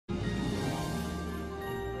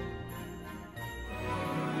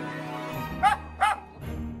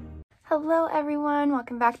Hello everyone,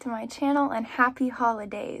 welcome back to my channel and happy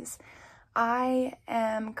holidays. I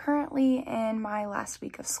am currently in my last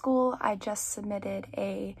week of school. I just submitted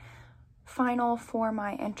a final for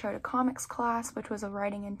my intro to comics class, which was a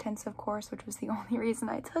writing intensive course, which was the only reason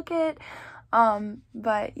I took it.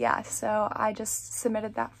 But yeah, so I just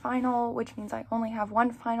submitted that final, which means I only have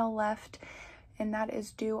one final left, and that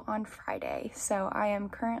is due on Friday. So I am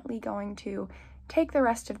currently going to take the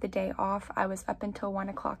rest of the day off. I was up until 1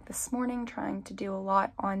 o'clock this morning trying to do a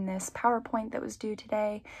lot on this PowerPoint that was due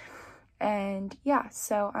today. And yeah,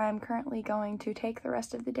 so I'm currently going to take the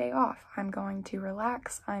rest of the day off. I'm going to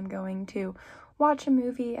relax, I'm going to watch a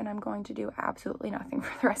movie, and I'm going to do absolutely nothing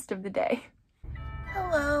for the rest of the day.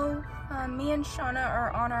 Hello, me and Shauna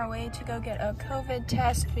are on our way to go get a COVID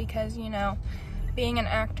test because, you know, being an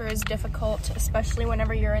actor is difficult, especially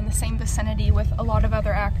whenever you're in the same vicinity with a lot of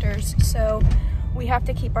other actors. So we have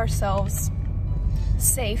to keep ourselves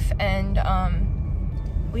safe and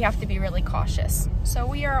we have to be really cautious. So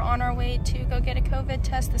we are on our way to go get a COVID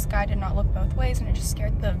test. This guy did not look both ways and it just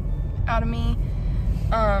scared the out of me.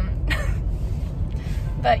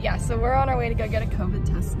 But yeah, so we're on our way to go get a COVID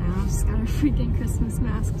test now. Just got a freaking Christmas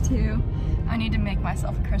mask too. I need to make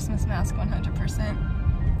myself a Christmas mask 100%.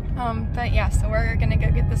 But yeah, so we're gonna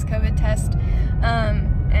go get this COVID test,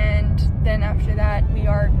 and then after that we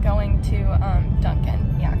are going to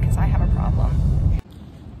Dunkin', yeah, because I have a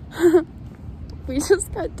problem. We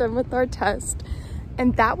just got done with our test,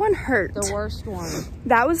 and that one hurt. The worst one.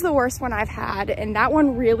 That was the worst one I've had, and that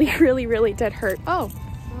one really did hurt. Oh,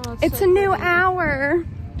 it's so a new hour.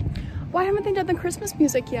 Why haven't they done the Christmas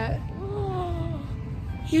music yet?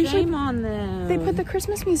 Usually, shame on them. They put the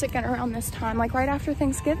Christmas music in around this time, like right after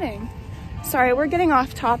Thanksgiving. Sorry, we're getting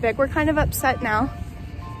off topic. We're kind of upset now.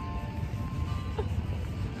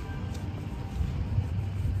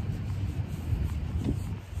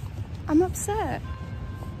 I'm upset.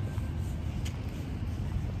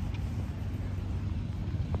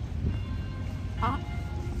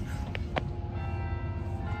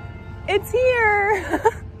 It's here!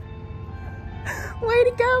 Way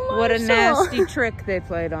to go, Marshall. What a nasty trick they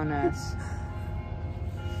played on us.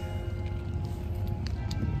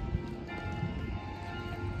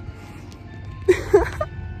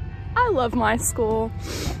 I love my school.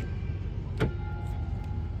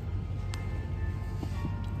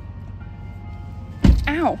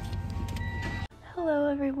 Ow. Hello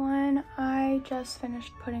everyone. I just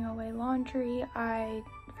finished putting away laundry. I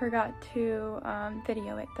forgot to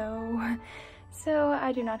video it though. So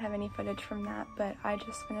I do not have any footage from that, but I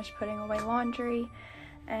just finished putting away laundry,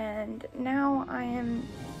 and now I am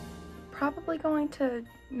probably going to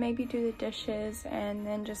maybe do the dishes and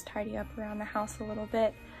then just tidy up around the house a little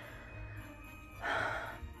bit.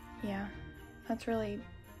 Yeah, that's really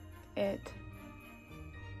it.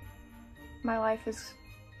 My life is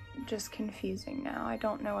just confusing now. I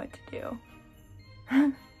don't know what to do.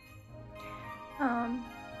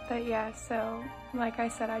 But yeah, so like I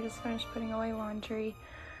said, I just finished putting away laundry.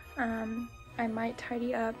 I might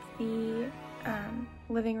tidy up the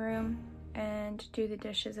living room and do the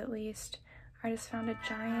dishes at least. I just found a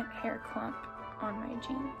giant hair clump on my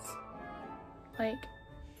jeans. Like,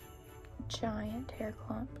 giant hair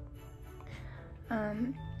clump.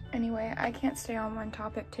 Anyway, I can't stay on one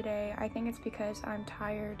topic today. I think it's because I'm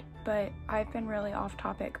tired, but I've been really off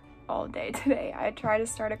topic all day today. I try to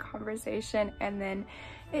start a conversation and then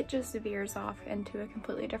it just veers off into a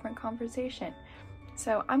completely different conversation.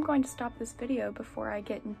 So I'm going to stop this video before I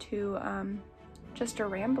get into just a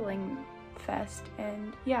rambling fest,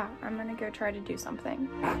 and yeah, I'm gonna go try to do something.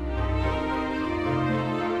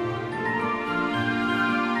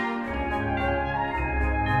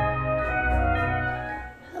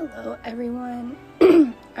 Hello everyone.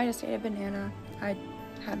 I just ate a banana. I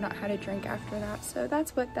have not had a drink after that, so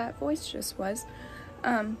that's what that voice just was.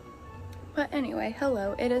 But anyway,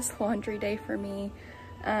 hello, it is laundry day for me.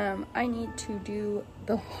 I need to do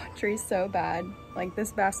the laundry so bad. Like,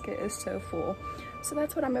 this basket is so full. So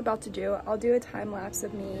that's what I'm about to do. I'll do a time lapse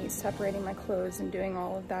of me separating my clothes and doing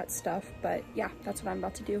all of that stuff, but yeah, that's what I'm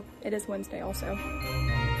about to do. It is Wednesday also.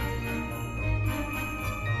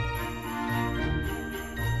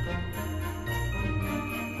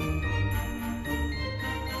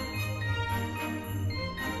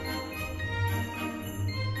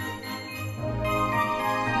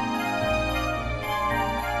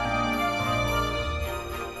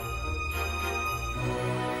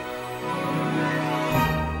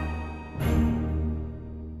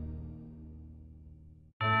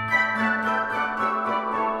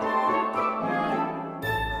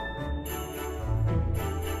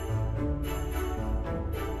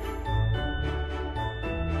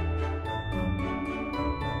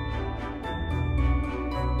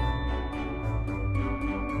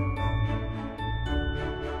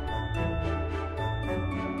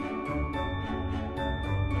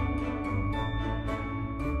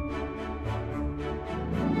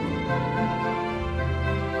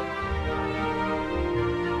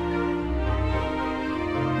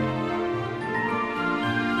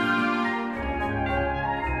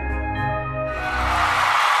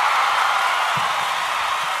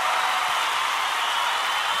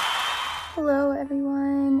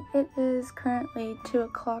 approximately 2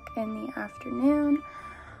 o'clock in the afternoon.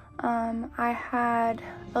 I had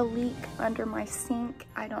a leak under my sink.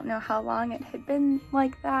 I don't know how long it had been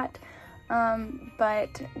like that,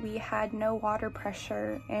 but we had no water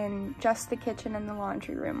pressure in just the kitchen and the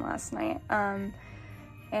laundry room last night.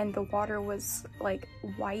 And the water was like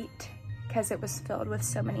white because it was filled with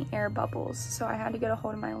so many air bubbles. So I had to get a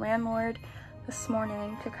hold of my landlord this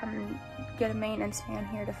morning to come and get a maintenance man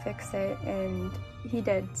here to fix it, and he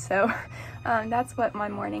did. So that's what my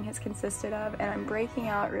morning has consisted of, and I'm breaking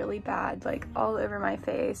out really bad, like all over my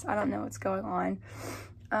face. I don't know what's going on.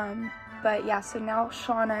 But yeah, so now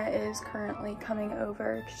Shauna is currently coming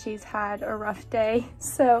over. She's had a rough day,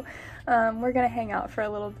 so we're gonna hang out for a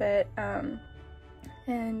little bit.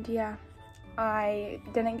 And yeah, I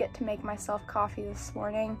didn't get to make myself coffee this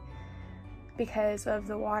morning because of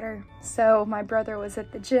the water. So my brother was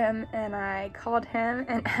at the gym and I called him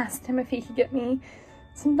and asked him if he could get me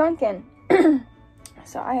some Dunkin'.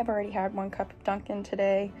 So I have already had 1 cup of Dunkin'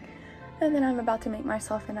 today, and then I'm about to make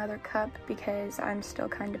myself another cup because I'm still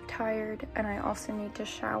kind of tired and I also need to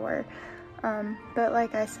shower. But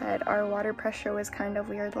like I said, our water pressure was kind of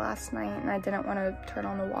weird last night and I didn't want to turn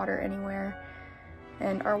on the water anywhere.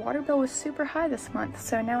 And our water bill was super high this month,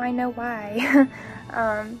 so now I know why.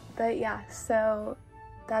 But yeah, so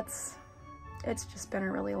it's just been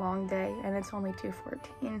a really long day, and it's only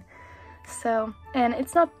 2:14. So, and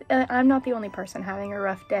it's not, I'm not the only person having a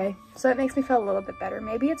rough day, so it makes me feel a little bit better.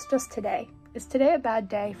 Maybe it's just today. Is today a bad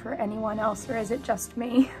day for anyone else, or is it just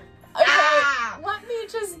me? Okay, let me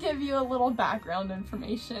just give you a little background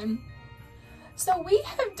information. So we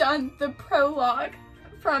have done the prologue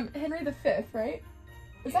from Henry V, right?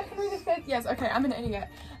 Is that Henry V? Yes, okay, I'm an idiot.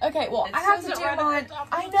 Okay, well, I have to do mine.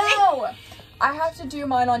 I know! I have to do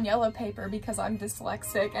mine on yellow paper because I'm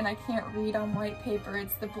dyslexic and I can't read on white paper.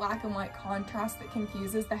 It's the black and white contrast that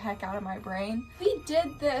confuses the heck out of my brain. We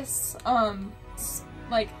did this,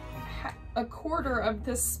 like, a quarter of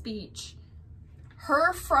this speech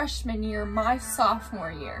her freshman year, my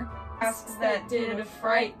sophomore year. Asks that did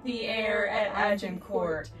affright the air at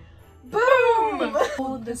Agincourt. Boom!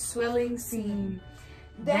 Hold the swelling scene.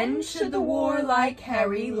 Then should the warlike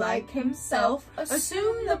Harry, like himself,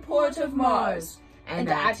 assume the port of Mars, and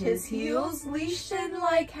at his heels, leashed in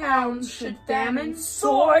like hounds, should famine,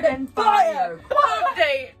 sword, and fire.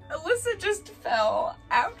 Update! Alyssa just fell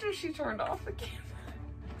after she turned off the camera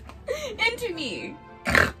into me.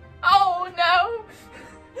 Oh no!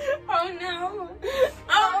 Oh no!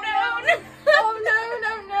 Oh no! No! Oh no!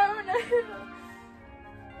 No! No!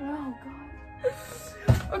 No! Oh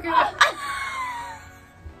god. Okay.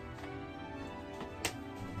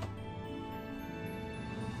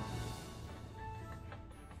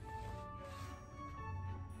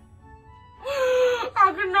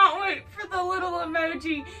 I cannot wait for the little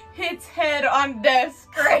emoji hits head on desk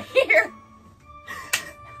right here.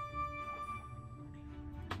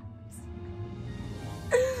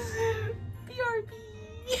 BRB.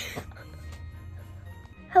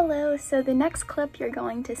 Hello, so the next clip you're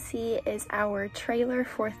going to see is our trailer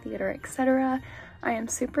for Theater Etc. I am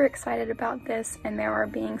super excited about this, and there are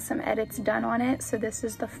being some edits done on it, so this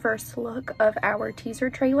is the first look of our teaser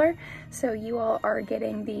trailer. So you all are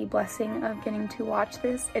getting the blessing of getting to watch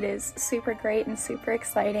this. It is super great and super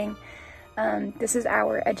exciting. This is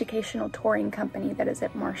our educational touring company that is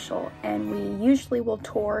at Marshall, and we usually will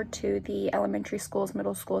tour to the elementary schools,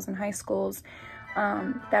 middle schools, and high schools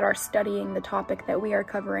that are studying the topic that we are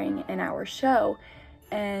covering in our show.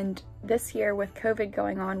 And this year with COVID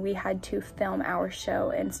going on, we had to film our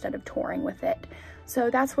show instead of touring with it. So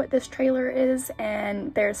that's what this trailer is,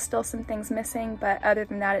 and there's still some things missing, but other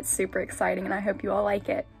than that, it's super exciting, and I hope you all like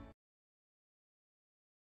it.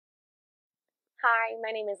 Hi,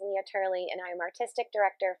 my name is Leah Turley, and I am Artistic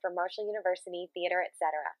Director for Marshall University Theater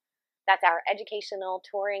Etc. That's our educational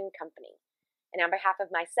touring company. And on behalf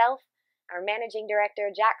of myself, our Managing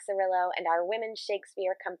Director Jack Cirillo, and our Women's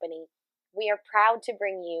Shakespeare Company, we are proud to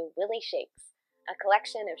bring you Willie Shakes, a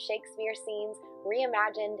collection of Shakespeare scenes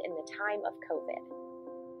reimagined in the time of COVID.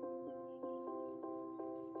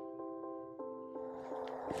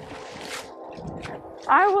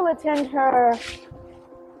 I will attend her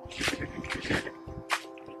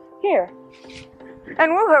here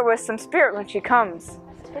and woo her with some spirit when she comes.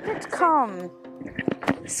 Come,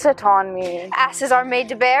 sit on me. Asses are made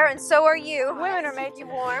to bear, and so are you. Women are made to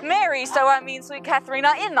warm. Marry, so I mean, sweet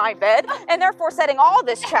Katharina, in thy bed, and therefore setting all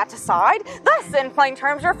this chat aside, thus in plain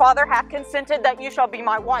terms your father hath consented that you shall be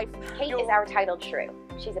my wife. Kate is our titled shrew.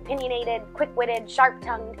 She's opinionated, quick-witted,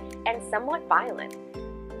 sharp-tongued, and somewhat violent.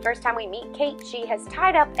 First time we meet Kate, she has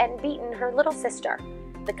tied up and beaten her little sister.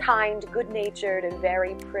 the kind, good-natured, and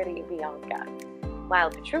very pretty Bianca.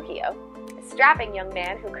 While Petruchio, a strapping young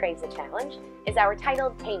man who craves a challenge, is our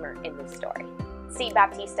titled tamer in this story. C.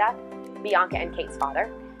 Baptista, Bianca and Kate's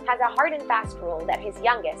father, has a hard and fast rule that his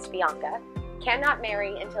youngest, Bianca, cannot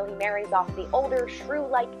marry until he marries off the older,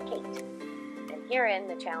 shrew-like Kate. And herein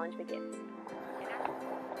the challenge begins.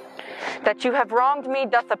 That you have wronged me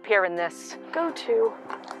doth appear in this. Go to.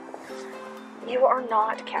 You are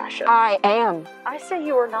not, Cassius. I am. I say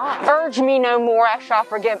you are not. Urge me no more, I shall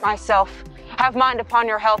forget myself. Have mind upon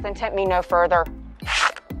your health and tempt me no further.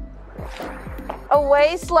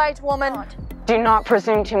 Away, slight woman. Do not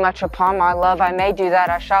presume too much upon my love. I may do that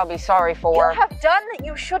I shall be sorry for. You have done that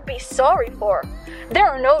you should be sorry for. There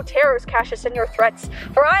are no terrors, Cassius, in your threats,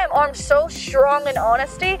 for I am armed so strong in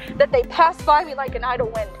honesty that they pass by me like an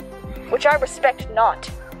idle wind, which I respect not.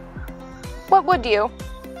 What would you?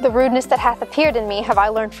 The rudeness that hath appeared in me have I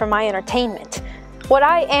learned for my entertainment. What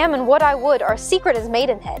I am and what I would are secret as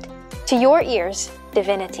maidenhead. To your ears,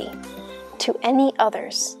 divinity. To any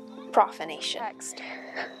others, profanation. Text.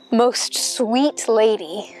 Most sweet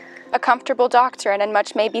lady. A comfortable doctrine, and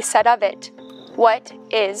much may be said of it. What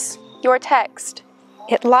is your text?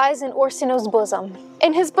 It lies in Orsino's bosom.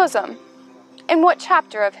 In his bosom? In what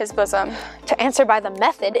chapter of his bosom? To answer by the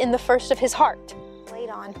method, in the first of his heart. Laid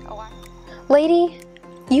on. Lady,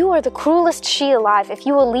 you are the cruelest she alive if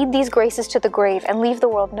you will lead these graces to the grave and leave the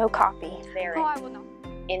world no copy. Therein. I will not.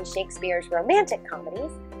 In Shakespeare's romantic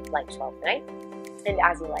comedies, like Twelfth Night and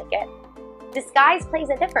As You Like It, disguise plays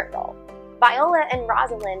a different role. Viola and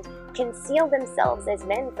Rosalind conceal themselves as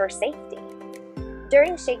men for safety.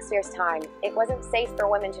 During Shakespeare's time, it wasn't safe for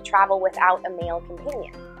women to travel without a male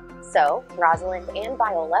companion. So, Rosalind and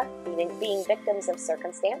Viola, being victims of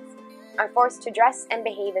circumstance, are forced to dress and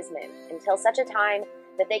behave as men until such a time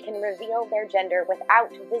that they can reveal their gender without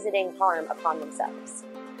visiting harm upon themselves.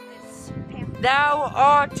 Thou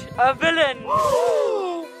art a villain!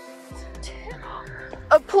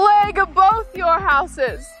 A plague of both your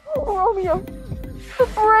houses! Romeo, the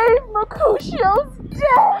brave Mercutio's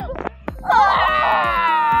dead!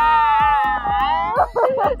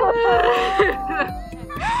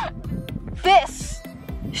 This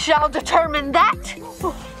shall determine that.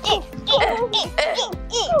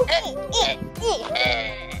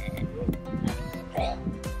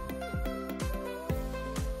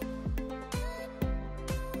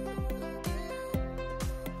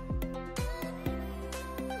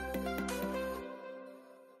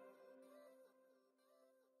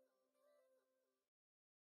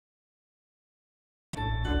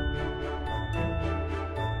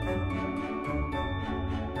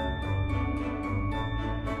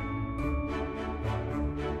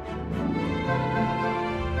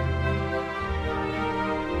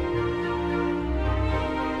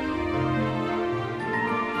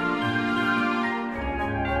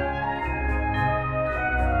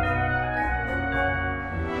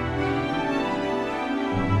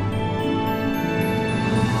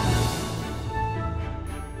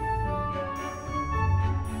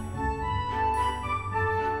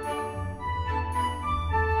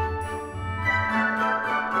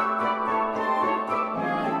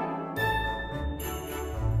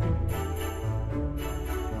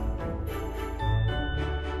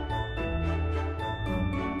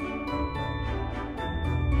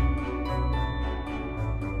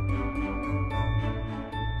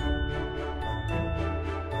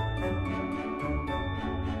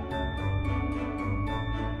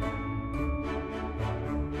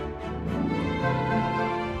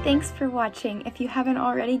 Thanks for watching. If you haven't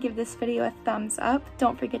already, give this video a thumbs up.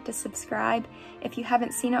 Don't forget to subscribe. If you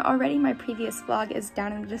haven't seen it already, my previous vlog is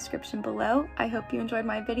down in the description below. I hope you enjoyed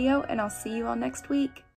my video, and I'll see you all next week.